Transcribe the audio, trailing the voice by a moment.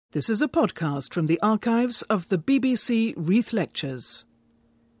This is a podcast from the archives of the BBC Reith Lectures.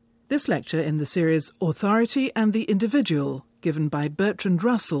 This lecture in the series Authority and the Individual, given by Bertrand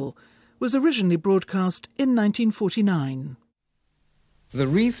Russell, was originally broadcast in 1949. The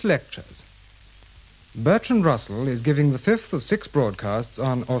Reith Lectures. Bertrand Russell is giving the fifth of 6 broadcasts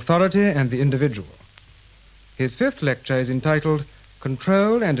on authority and the individual. His fifth lecture is entitled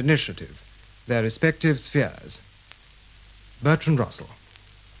Control and Initiative, Their Respective Spheres. Bertrand Russell.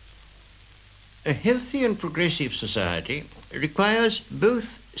 A healthy and progressive society requires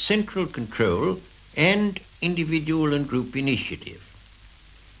both central control and individual and group initiative.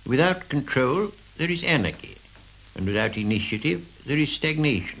 Without control, there is anarchy, and without initiative, there is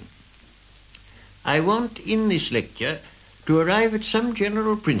stagnation. I want in this lecture to arrive at some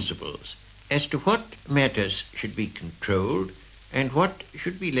general principles as to what matters should be controlled and what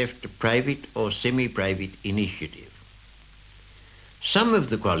should be left to private or semi-private initiative. Some of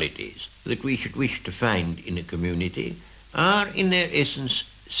the qualities that we should wish to find in a community are in their essence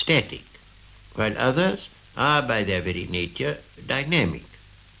static, while others are by their very nature dynamic.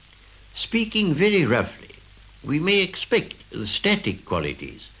 Speaking very roughly, we may expect the static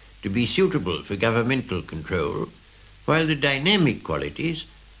qualities to be suitable for governmental control, while the dynamic qualities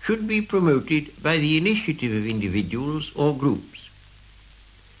should be promoted by the initiative of individuals or groups.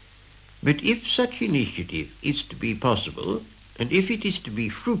 But if such initiative is to be possible, and if it is to be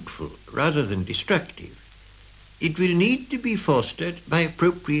fruitful rather than destructive, it will need to be fostered by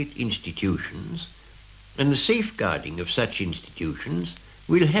appropriate institutions, and the safeguarding of such institutions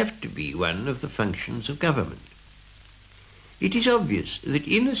will have to be one of the functions of government. It is obvious that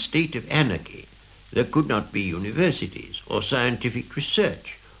in a state of anarchy, there could not be universities or scientific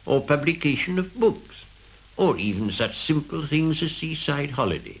research or publication of books, or even such simple things as seaside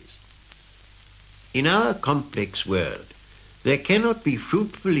holidays. In our complex world, there cannot be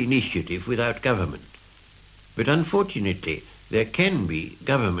fruitful initiative without government, but unfortunately there can be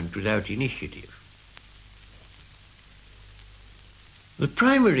government without initiative. The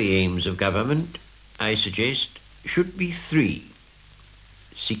primary aims of government, I suggest, should be 3: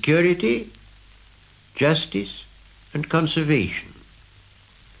 security, justice, and conservation.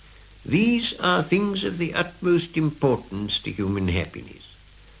 These are things of the utmost importance to human happiness,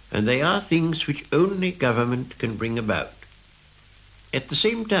 and they are things which only government can bring about. At the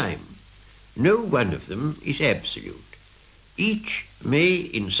same time, no one of them is absolute. Each may,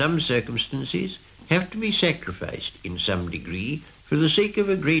 in some circumstances, have to be sacrificed in some degree for the sake of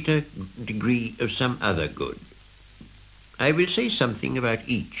a greater degree of some other good. I will say something about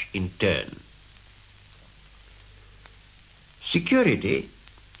each in turn. Security,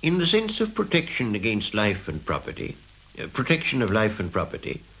 in the sense of protection against life and property, protection of life and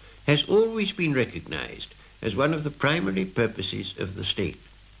property, has always been recognized as one of the primary purposes of the state.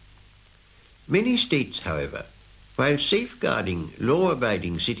 Many states, however, while safeguarding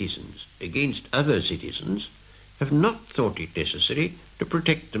law-abiding citizens against other citizens, have not thought it necessary to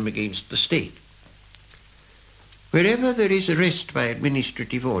protect them against the state. Wherever there is arrest by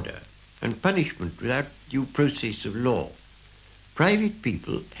administrative order and punishment without due process of law, private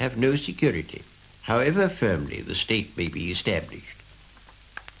people have no security, however firmly the state may be established.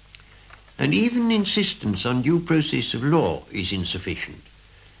 And even insistence on due process of law is insufficient,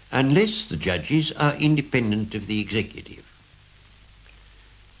 unless the judges are independent of the executive.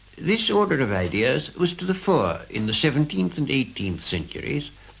 This order of ideas was to the fore in the 17th and 18th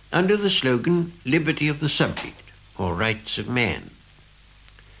centuries under the slogan liberty of the subject, or rights of man.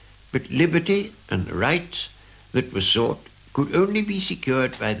 But liberty and the rights that were sought could only be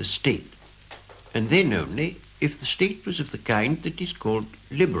secured by the state, and then only if the state was of the kind that is called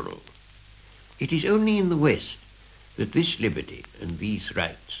liberal. It is only in the West that this liberty and these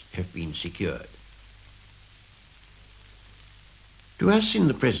rights have been secured. To us in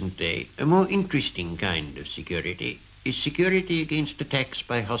the present day, a more interesting kind of security is security against attacks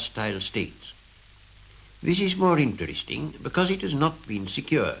by hostile states. This is more interesting because it has not been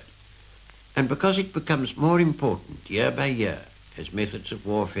secured, and because it becomes more important year by year as methods of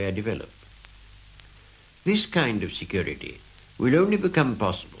warfare develop. This kind of security will only become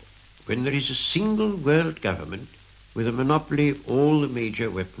possible when there is a single world government with a monopoly of all the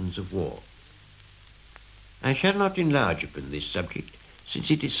major weapons of war. I shall not enlarge upon this subject, since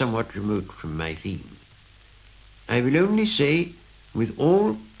it is somewhat remote from my theme. I will only say, with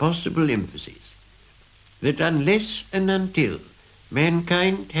all possible emphasis, that unless and until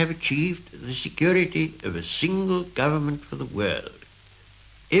mankind have achieved the security of a single government for the world,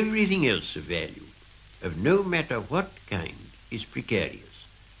 everything else of value, of no matter what kind, is precarious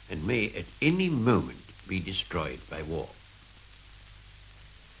and may at any moment be destroyed by war.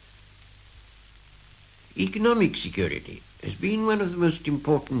 Economic security has been one of the most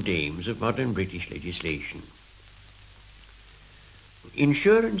important aims of modern British legislation.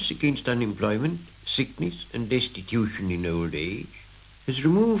 Insurance against unemployment, sickness and destitution in old age has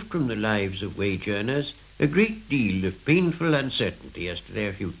removed from the lives of wage earners a great deal of painful uncertainty as to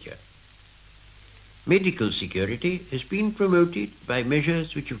their future. Medical security has been promoted by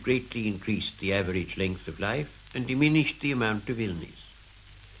measures which have greatly increased the average length of life and diminished the amount of illness.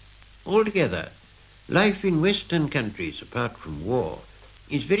 Altogether, life in Western countries, apart from war,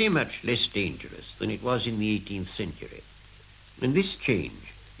 is very much less dangerous than it was in the 18th century, and this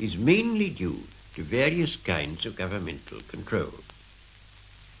change is mainly due to various kinds of governmental control.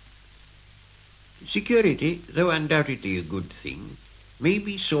 Security, though undoubtedly a good thing, may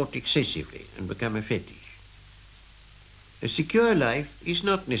be sought excessively and become a fetish. A secure life is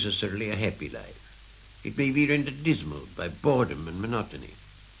not necessarily a happy life. It may be rendered dismal by boredom and monotony.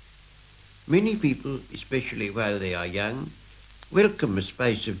 Many people, especially while they are young, welcome a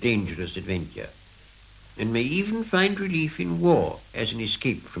spice of dangerous adventure, and may even find relief in war as an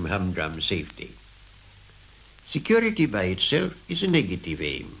escape from humdrum safety. Security by itself is a negative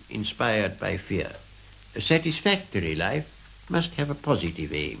aim, inspired by fear. A satisfactory life must have a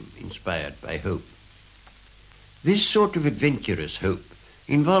positive aim, inspired by hope. This sort of adventurous hope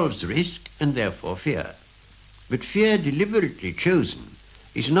involves risk and therefore fear, but fear deliberately chosen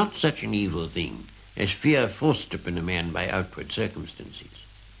is not such an evil thing as fear forced upon a man by outward circumstances.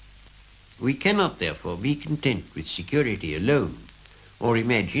 We cannot therefore be content with security alone, or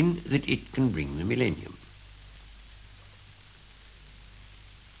imagine that it can bring the millennium.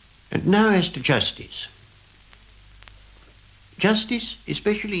 And now as to justice. Justice,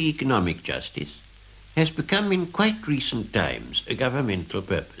 especially economic justice, has become in quite recent times a governmental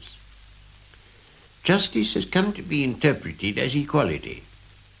purpose. Justice has come to be interpreted as equality,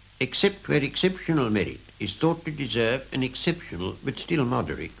 except where exceptional merit is thought to deserve an exceptional but still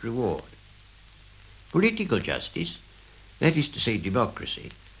moderate reward. Political justice, that is to say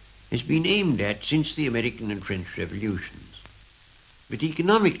democracy, has been aimed at since the American and French revolutions. But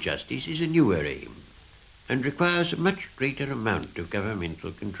economic justice is a newer aim, and requires a much greater amount of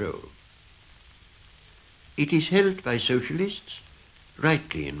governmental control. It is held by socialists,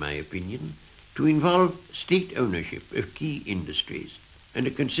 rightly in my opinion, to involve state ownership of key industries and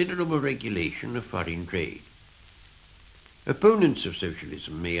a considerable regulation of foreign trade. Opponents of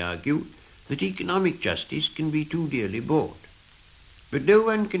socialism may argue that economic justice can be too dearly bought, but no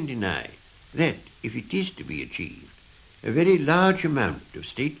one can deny that, if it is to be achieved, a very large amount of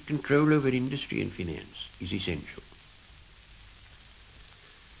state control over industry and finance is essential.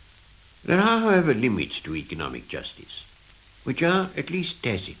 There are, however, limits to economic justice, which are, at least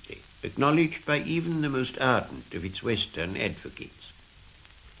tacitly, acknowledged by even the most ardent of its Western advocates.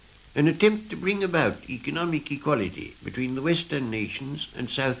 An attempt to bring about economic equality between the Western nations and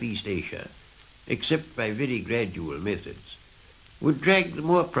Southeast Asia, except by very gradual methods, would drag the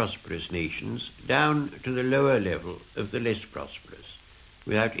more prosperous nations down to the lower level of the less prosperous,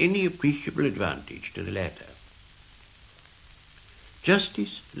 without any appreciable advantage to the latter.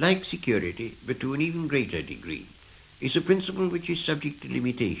 Justice, like security, but to an even greater degree, is a principle which is subject to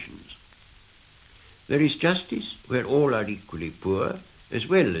limitations. There is justice where all are equally poor, as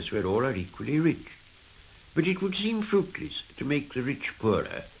well as where all are equally rich. But it would seem fruitless to make the rich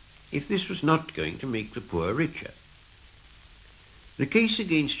poorer if this was not going to make the poor richer. The case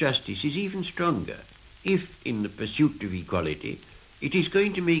against justice is even stronger if, in the pursuit of equality, it is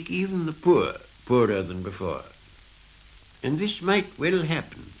going to make even the poor poorer than before. And this might well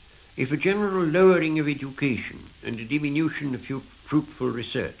happen if a general lowering of education and a diminution of fruitful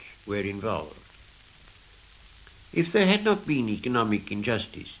research were involved. If there had not been economic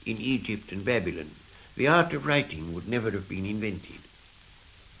injustice in Egypt and Babylon, the art of writing would never have been invented.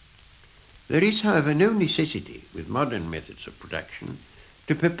 There is, however, no necessity with modern methods of production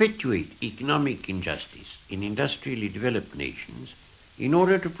to perpetuate economic injustice in industrially developed nations in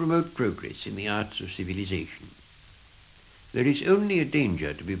order to promote progress in the arts of civilization. There is only a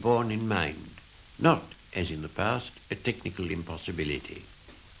danger to be borne in mind, not, as in the past, a technical impossibility.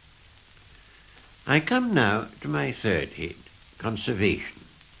 I come now to my third head, conservation.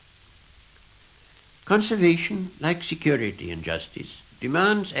 Conservation, like security and justice,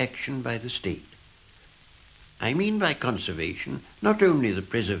 demands action by the state. I mean by conservation not only the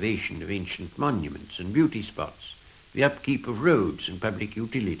preservation of ancient monuments and beauty spots, the upkeep of roads and public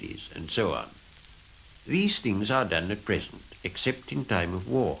utilities, and so on. These things are done at present, except in time of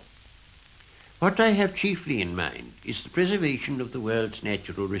war. What I have chiefly in mind is the preservation of the world's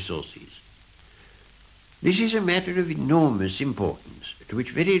natural resources. This is a matter of enormous importance, to which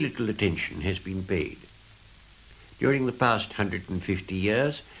very little attention has been paid. during the past 150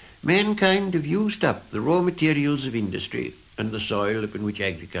 years, mankind have used up the raw materials of industry and the soil upon which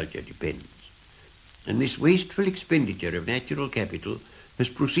agriculture depends. And this wasteful expenditure of natural capital has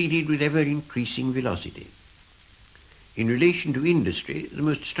proceeded with ever-increasing velocity. In relation to industry, the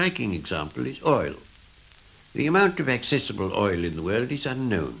most striking example is oil. The amount of accessible oil in the world is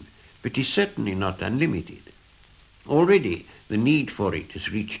unknown, but is certainly not unlimited. Already, the need for it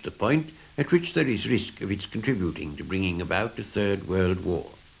has reached the point at which there is risk of its contributing to bringing about a third world war.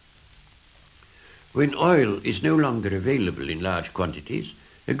 When oil is no longer available in large quantities,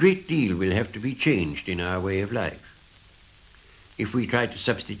 a great deal will have to be changed in our way of life. If we try to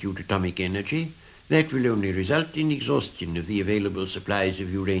substitute atomic energy, that will only result in exhaustion of the available supplies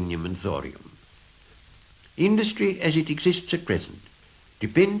of uranium and thorium. Industry as it exists at present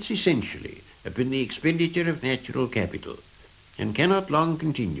depends essentially upon the expenditure of natural capital and cannot long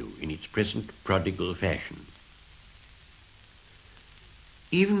continue in its present prodigal fashion.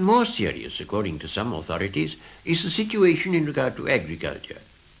 Even more serious, according to some authorities, is the situation in regard to agriculture,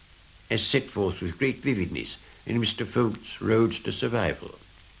 as set forth with great vividness in Mr. Fogt's Roads to Survival.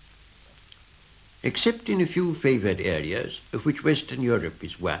 Except in a few favoured areas, of which Western Europe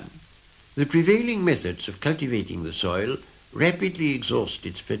is one, the prevailing methods of cultivating the soil rapidly exhaust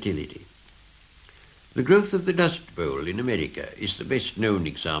its fertility. The growth of the Dust Bowl in America is the best known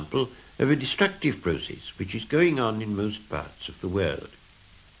example of a destructive process which is going on in most parts of the world.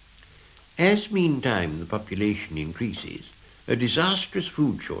 As meantime the population increases, a disastrous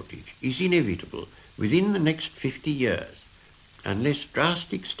food shortage is inevitable within the next 50 years, unless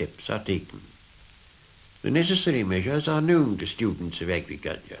drastic steps are taken. The necessary measures are known to students of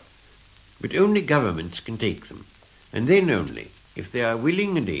agriculture, but only governments can take them, and then only if they are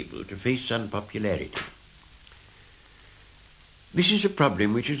willing and able to face unpopularity. This is a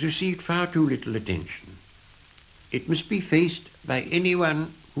problem which has received far too little attention. It must be faced by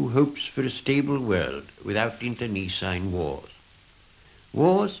anyone who hopes for a stable world without internecine wars.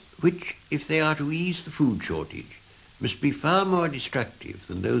 Wars which, if they are to ease the food shortage, must be far more destructive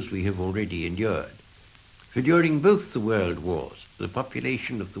than those we have already endured. For during both the world wars, the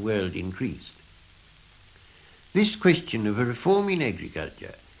population of the world increased. This question of a reform in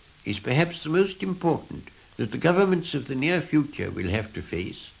agriculture is perhaps the most important that the governments of the near future will have to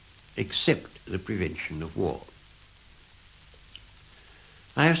face, except the prevention of war.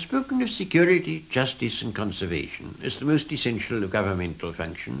 I have spoken of security, justice and conservation as the most essential of governmental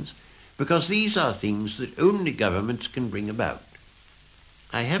functions because these are things that only governments can bring about.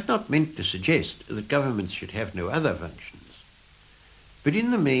 I have not meant to suggest that governments should have no other functions, but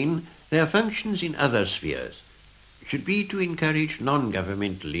in the main their functions in other spheres should be to encourage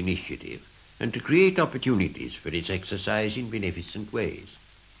non-governmental initiative and to create opportunities for its exercise in beneficent ways.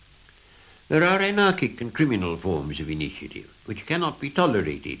 There are anarchic and criminal forms of initiative which cannot be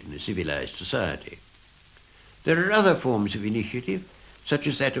tolerated in a civilized society. There are other forms of initiative, such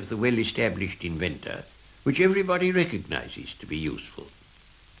as that of the well-established inventor, which everybody recognizes to be useful.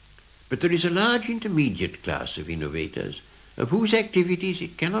 But there is a large intermediate class of innovators of whose activities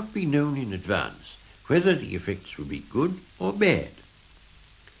it cannot be known in advance whether the effects will be good or bad.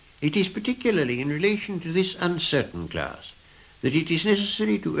 It is particularly in relation to this uncertain class that it is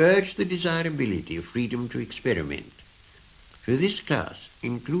necessary to urge the desirability of freedom to experiment, for this class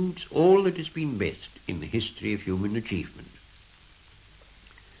includes all that has been best in the history of human achievement.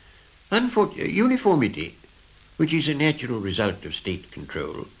 Uniformity, which is a natural result of state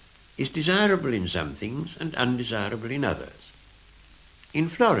control, is desirable in some things and undesirable in others. In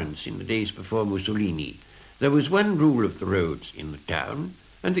Florence, in the days before Mussolini, there was one rule of the roads in the town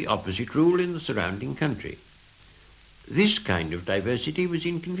and the opposite rule in the surrounding country. This kind of diversity was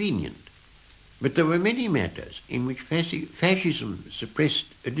inconvenient, but there were many matters in which fascism suppressed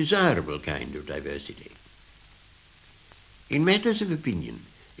a desirable kind of diversity. In matters of opinion,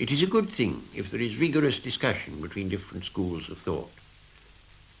 it is a good thing if there is vigorous discussion between different schools of thought.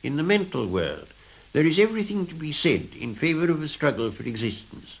 In the mental world, there is everything to be said in favor of a struggle for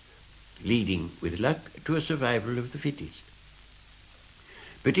existence, leading, with luck, to a survival of the fittest.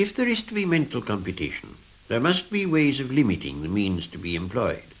 But if there is to be mental competition, there must be ways of limiting the means to be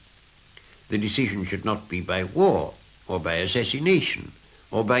employed. The decision should not be by war, or by assassination,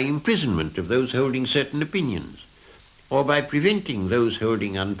 or by imprisonment of those holding certain opinions, or by preventing those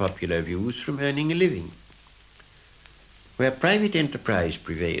holding unpopular views from earning a living. Where private enterprise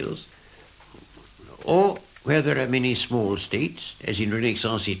prevails, or where there are many small states, as in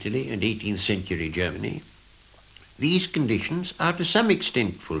Renaissance Italy and 18th century Germany, these conditions are to some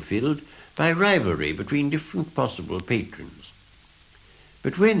extent fulfilled by rivalry between different possible patrons.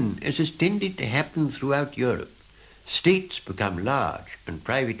 But when, as has tended to happen throughout Europe, states become large and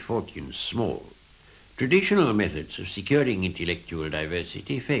private fortunes small, traditional methods of securing intellectual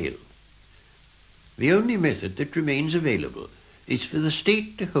diversity fail. The only method that remains available is for the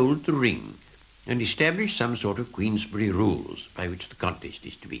state to hold the ring and establish some sort of Queensberry rules by which the contest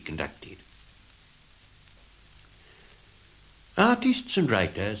is to be conducted. Artists and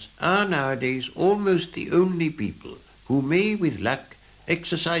writers are nowadays almost the only people who may, with luck,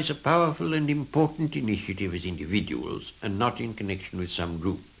 exercise a powerful and important initiative as individuals and not in connection with some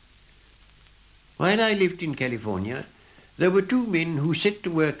group. While I lived in California, there were two men who set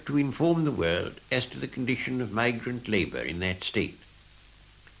to work to inform the world as to the condition of migrant labor in that state.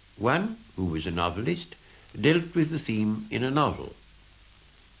 One, who was a novelist, dealt with the theme in a novel.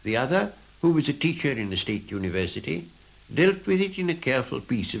 The other, who was a teacher in a state university, dealt with it in a careful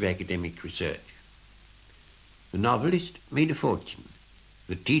piece of academic research. The novelist made a fortune.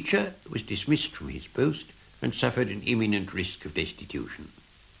 The teacher was dismissed from his post and suffered an imminent risk of destitution.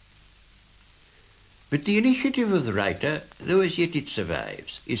 But the initiative of the writer, though as yet it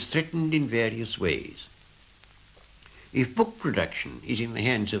survives, is threatened in various ways. If book production is in the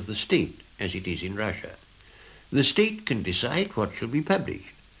hands of the state, as it is in Russia, the state can decide what shall be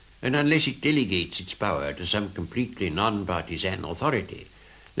published, and unless it delegates its power to some completely non-partisan authority,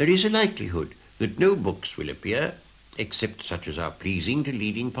 there is a likelihood that no books will appear except such as are pleasing to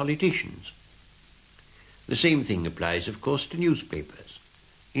leading politicians. The same thing applies, of course, to newspapers.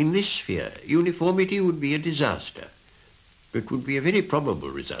 In this sphere, uniformity would be a disaster, but would be a very probable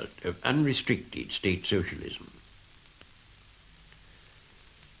result of unrestricted state socialism.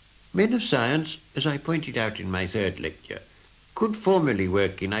 Men of science, as I pointed out in my third lecture, could formerly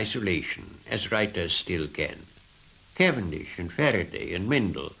work in isolation, as writers still can. Cavendish and Faraday and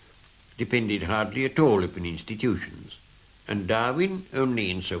Mendel depended hardly at all upon institutions, and Darwin only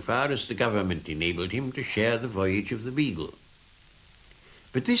insofar as the government enabled him to share the voyage of the Beagle.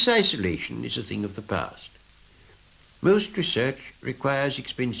 But this isolation is a thing of the past. Most research requires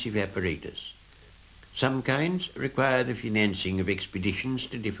expensive apparatus. Some kinds require the financing of expeditions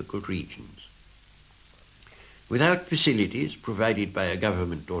to difficult regions. Without facilities provided by a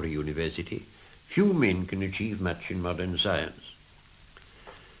government or a university, few men can achieve much in modern science.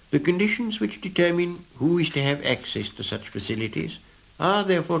 The conditions which determine who is to have access to such facilities are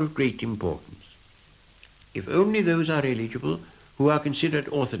therefore of great importance. If only those are eligible who are considered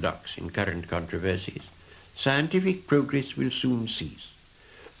orthodox in current controversies, scientific progress will soon cease,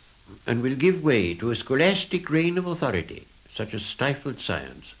 and will give way to a scholastic reign of authority, such as stifled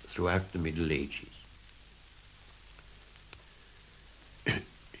science throughout the Middle Ages.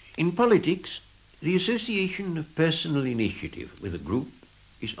 In politics, the association of personal initiative with a group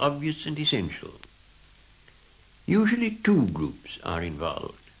is obvious and essential. Usually two groups are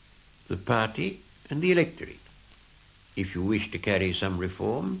involved, the party and the electorate. If you wish to carry some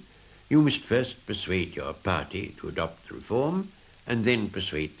reform, you must first persuade your party to adopt the reform, and then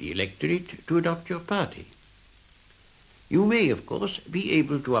persuade the electorate to adopt your party. You may, of course, be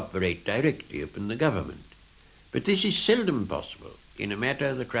able to operate directly upon the government, but this is seldom possible in a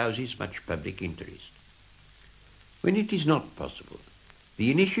matter that rouses much public interest. When it is not possible,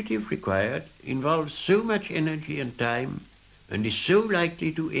 the initiative required involves so much energy and time and is so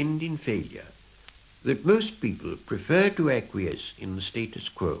likely to end in failure that most people prefer to acquiesce in the status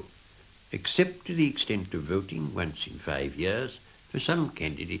quo, except to the extent of voting once in 5 years for some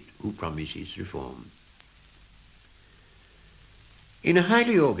candidate who promises reform. In a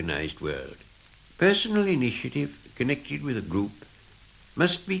highly organized world, personal initiative connected with a group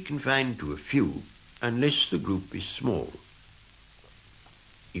must be confined to a few unless the group is small.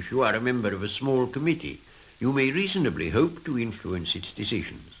 If you are a member of a small committee, you may reasonably hope to influence its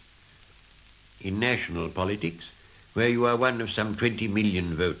decisions. In national politics, where you are one of some 20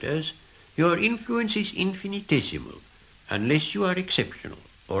 million voters, your influence is infinitesimal unless you are exceptional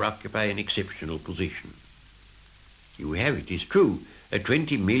or occupy an exceptional position. You have, it is true, a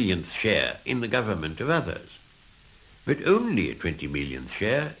 20 millionth share in the government of others, but only a 20 millionth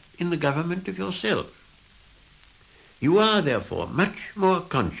share in the government of yourself. You are therefore much more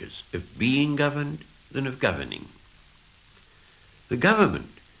conscious of being governed than of governing. The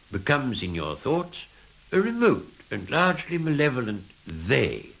government becomes in your thoughts a remote and largely malevolent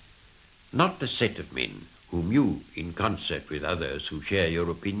they, not a set of men whom you, in concert with others who share your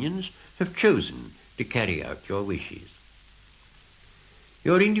opinions, have chosen to carry out your wishes.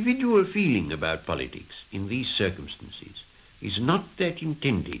 Your individual feeling about politics in these circumstances is not that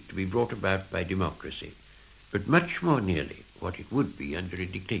intended to be brought about by democracy, but much more nearly what it would be under a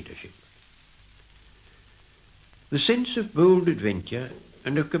dictatorship. The sense of bold adventure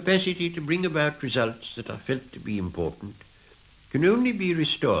and of capacity to bring about results that are felt to be important can only be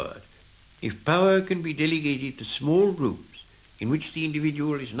restored if power can be delegated to small groups in which the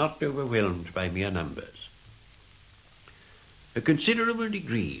individual is not overwhelmed by mere numbers. A considerable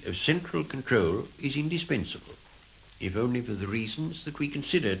degree of central control is indispensable, if only for the reasons that we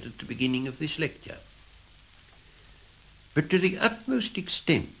considered at the beginning of this lecture. But to the utmost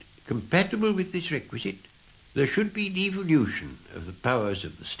extent compatible with this requisite, there should be devolution of the powers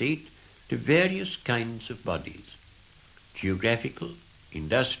of the state to various kinds of bodies, geographical,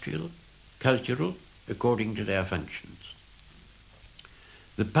 industrial, cultural, according to their functions.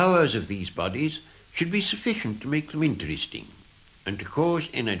 The powers of these bodies should be sufficient to make them interesting and to cause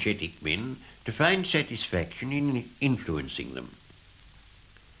energetic men to find satisfaction in influencing them.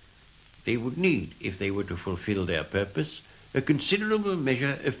 They would need, if they were to fulfill their purpose, a considerable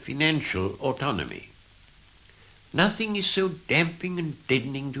measure of financial autonomy. Nothing is so damping and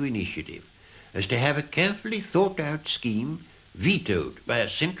deadening to initiative as to have a carefully thought-out scheme vetoed by a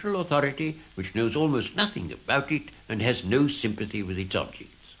central authority which knows almost nothing about it and has no sympathy with its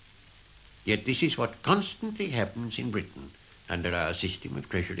objects. Yet this is what constantly happens in Britain under our system of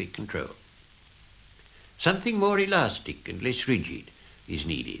treasury control. Something more elastic and less rigid is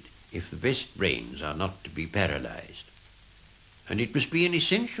needed if the best brains are not to be paralyzed. And it must be an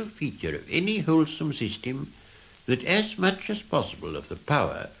essential feature of any wholesome system that as much as possible of the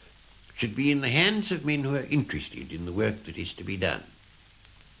power should be in the hands of men who are interested in the work that is to be done.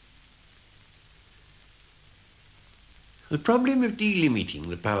 The problem of delimiting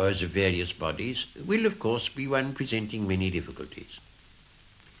the powers of various bodies will, of course, be one presenting many difficulties.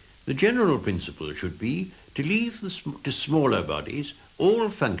 The general principle should be to leave to smaller bodies all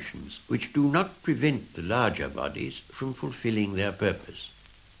functions which do not prevent the larger bodies from fulfilling their purpose.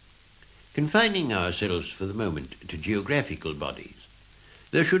 Confining ourselves for the moment to geographical bodies,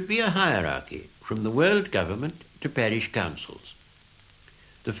 there should be a hierarchy from the world government to parish councils.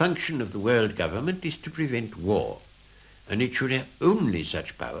 The function of the world government is to prevent war, and it should have only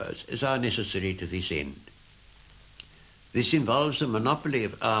such powers as are necessary to this end. This involves a monopoly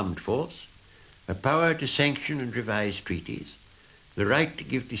of armed force, a power to sanction and revise treaties, the right to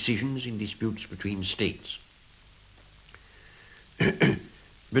give decisions in disputes between states.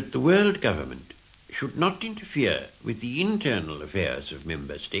 But the world government should not interfere with the internal affairs of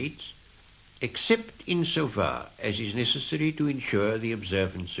member states, except insofar as is necessary to ensure the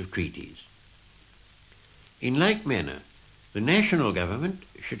observance of treaties. In like manner, the national government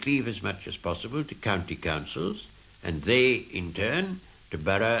should leave as much as possible to county councils, and they, in turn, to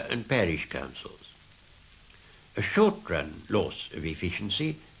borough and parish councils. A short-run loss of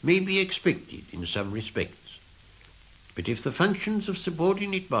efficiency may be expected in some respects, but if the functions of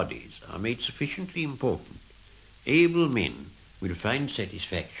subordinate bodies are made sufficiently important, able men will find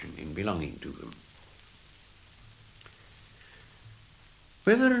satisfaction in belonging to them.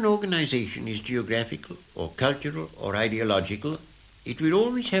 Whether an organization is geographical or cultural or ideological, it will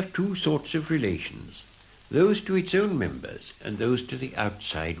always have two sorts of relations, those to its own members and those to the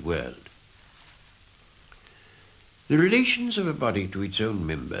outside world. The relations of a body to its own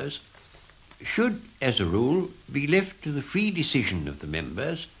members should, as a rule, be left to the free decision of the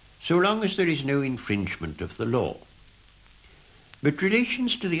members so long as there is no infringement of the law. But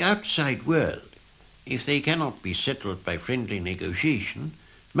relations to the outside world, if they cannot be settled by friendly negotiation,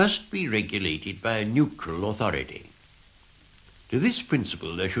 must be regulated by a neutral authority. To this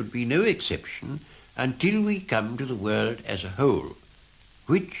principle there should be no exception until we come to the world as a whole,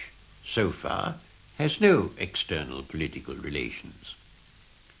 which, so far, has no external political relations.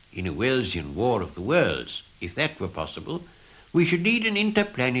 In a Wellesian war of the worlds, if that were possible, we should need an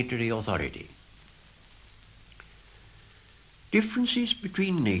interplanetary authority. Differences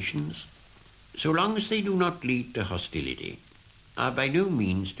between nations, so long as they do not lead to hostility, are by no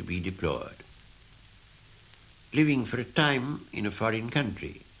means to be deplored. Living for a time in a foreign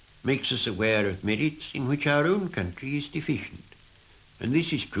country makes us aware of merits in which our own country is deficient, and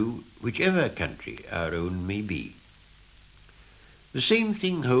this is true whichever country our own may be. The same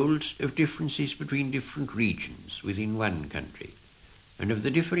thing holds of differences between different regions within one country, and of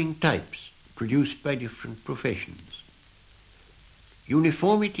the differing types produced by different professions.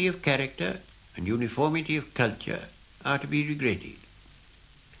 Uniformity of character and uniformity of culture are to be regretted.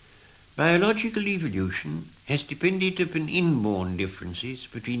 Biological evolution has depended upon inborn differences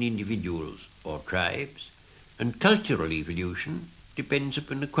between individuals or tribes, and cultural evolution depends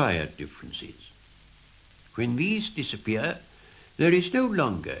upon acquired differences. When these disappear, there is no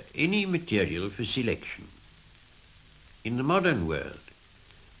longer any material for selection. In the modern world,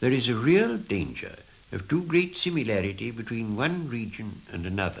 there is a real danger of too great similarity between one region and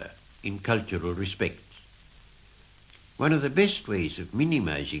another in cultural respects. One of the best ways of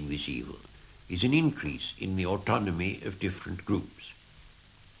minimizing this evil is an increase in the autonomy of different groups.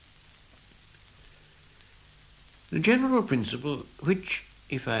 The general principle which,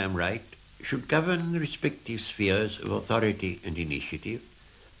 if I am right, should govern the respective spheres of authority and initiative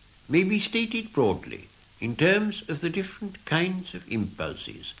may be stated broadly in terms of the different kinds of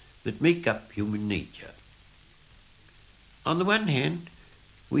impulses that make up human nature. On the one hand,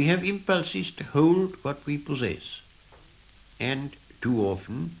 we have impulses to hold what we possess, and too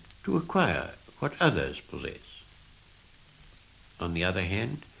often to acquire what others possess. On the other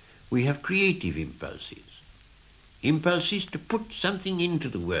hand, we have creative impulses, impulses to put something into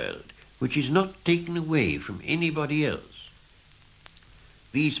the world which is not taken away from anybody else.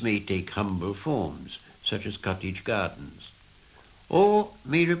 These may take humble forms, such as cottage gardens, or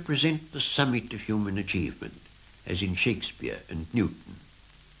may represent the summit of human achievement, as in Shakespeare and Newton.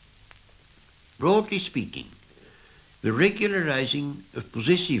 Broadly speaking, the regularizing of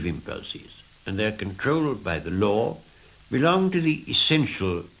possessive impulses and their control by the law belong to the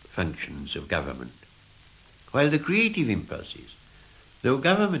essential functions of government, while the creative impulses, though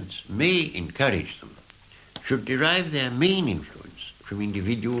governments may encourage them, should derive their main influence from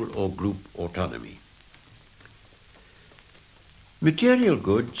individual or group autonomy. Material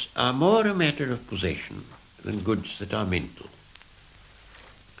goods are more a matter of possession than goods that are mental.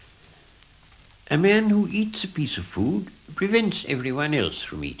 A man who eats a piece of food prevents everyone else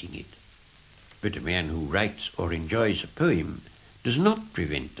from eating it, but a man who writes or enjoys a poem does not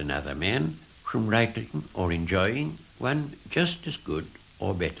prevent another man from writing or enjoying one just as good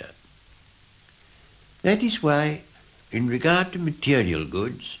or better. That is why, in regard to material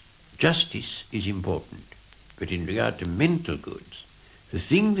goods, justice is important, but in regard to mental goods, the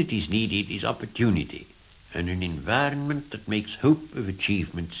thing that is needed is opportunity and an environment that makes hope of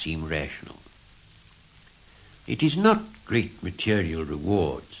achievement seem rational. It is not great material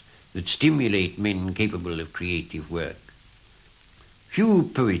rewards that stimulate men capable of creative work. Few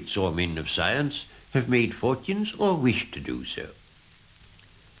poets or men of science have made fortunes or wish to do so.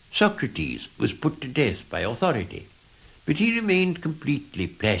 Socrates was put to death by authority, but he remained completely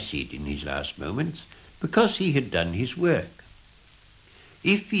placid in his last moments because he had done his work.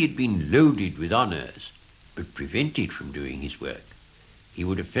 If he had been loaded with honours, but prevented from doing his work, he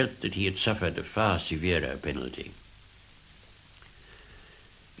would have felt that he had suffered a far severer penalty.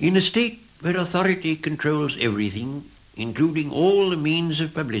 In a state where authority controls everything, including all the means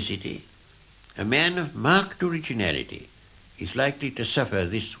of publicity, a man of marked originality is likely to suffer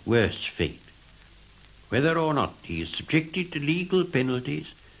this worse fate. Whether or not he is subjected to legal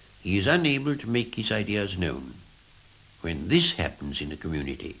penalties, he is unable to make his ideas known. When this happens in a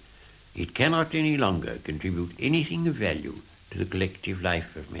community, it cannot any longer contribute anything of value to the collective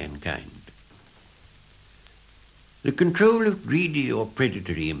life of mankind. The control of greedy or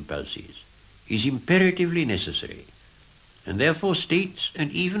predatory impulses is imperatively necessary, and therefore states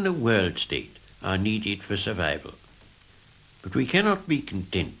and even a world state are needed for survival. But we cannot be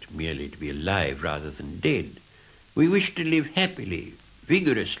content merely to be alive rather than dead. We wish to live happily,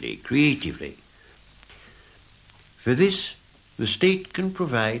 vigorously, creatively. For this, the state can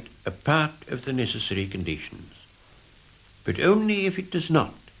provide a part of the necessary conditions, but only if it does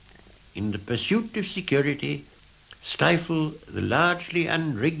not, in the pursuit of security, stifle the largely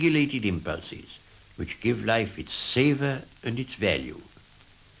unregulated impulses which give life its savour and its value.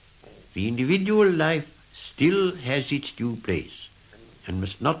 The individual life still has its due place and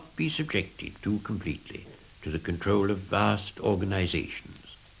must not be subjected too completely to the control of vast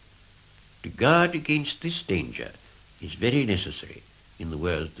organizations. To guard against this danger is very necessary in the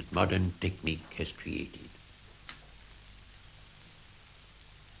world that modern technique has created.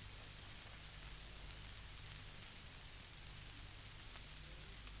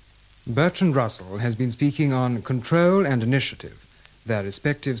 Bertrand Russell has been speaking on control and initiative, their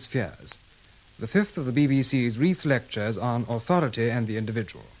respective spheres. The fifth of the BBC's Reith Lectures on Authority and the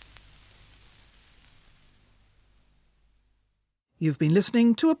Individual. You've been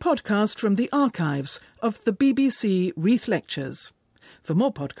listening to a podcast from the archives of the BBC Reith Lectures. For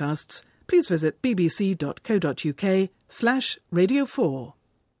more podcasts, please visit bbc.co.uk/Radio4.